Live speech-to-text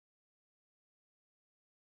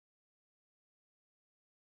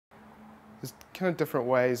kind of different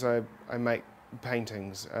ways I make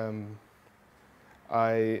paintings.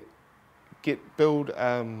 I build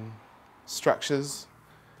structures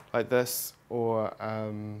like this, or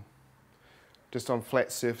just on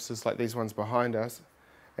flat surfaces like these ones behind us,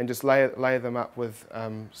 and just lay them up with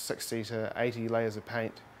 60 to 80 layers of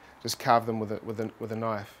paint. Just carve them with a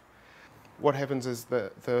knife. What happens is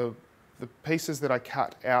the pieces that I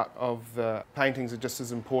cut out of the paintings are just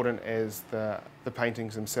as important as the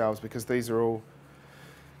paintings themselves, because these are all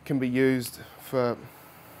can be used for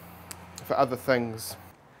other things,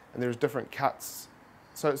 and there's different cuts.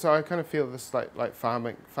 So I kind of feel this like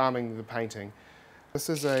farming the painting. This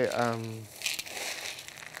is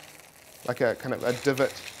like a kind of a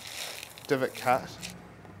divot cut,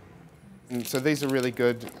 and so these are really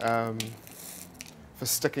good for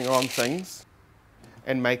sticking on things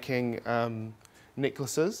and making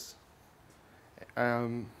necklaces.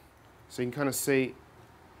 So you can kind of see,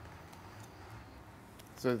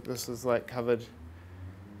 so this is like covered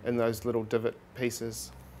in those little divot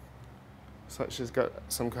pieces. So she's got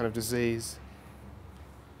some kind of disease.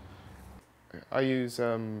 I use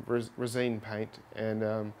resin paint, and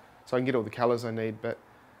so I can get all the colours I need, but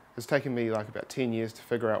it's taken me like about 10 years to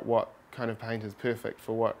figure out what kind of paint is perfect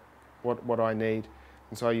for what I need.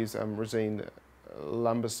 And so I use resin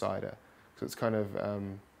lumber cider, because it's kind of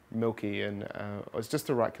milky, and it's just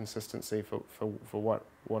the right consistency for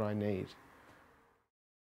what I need.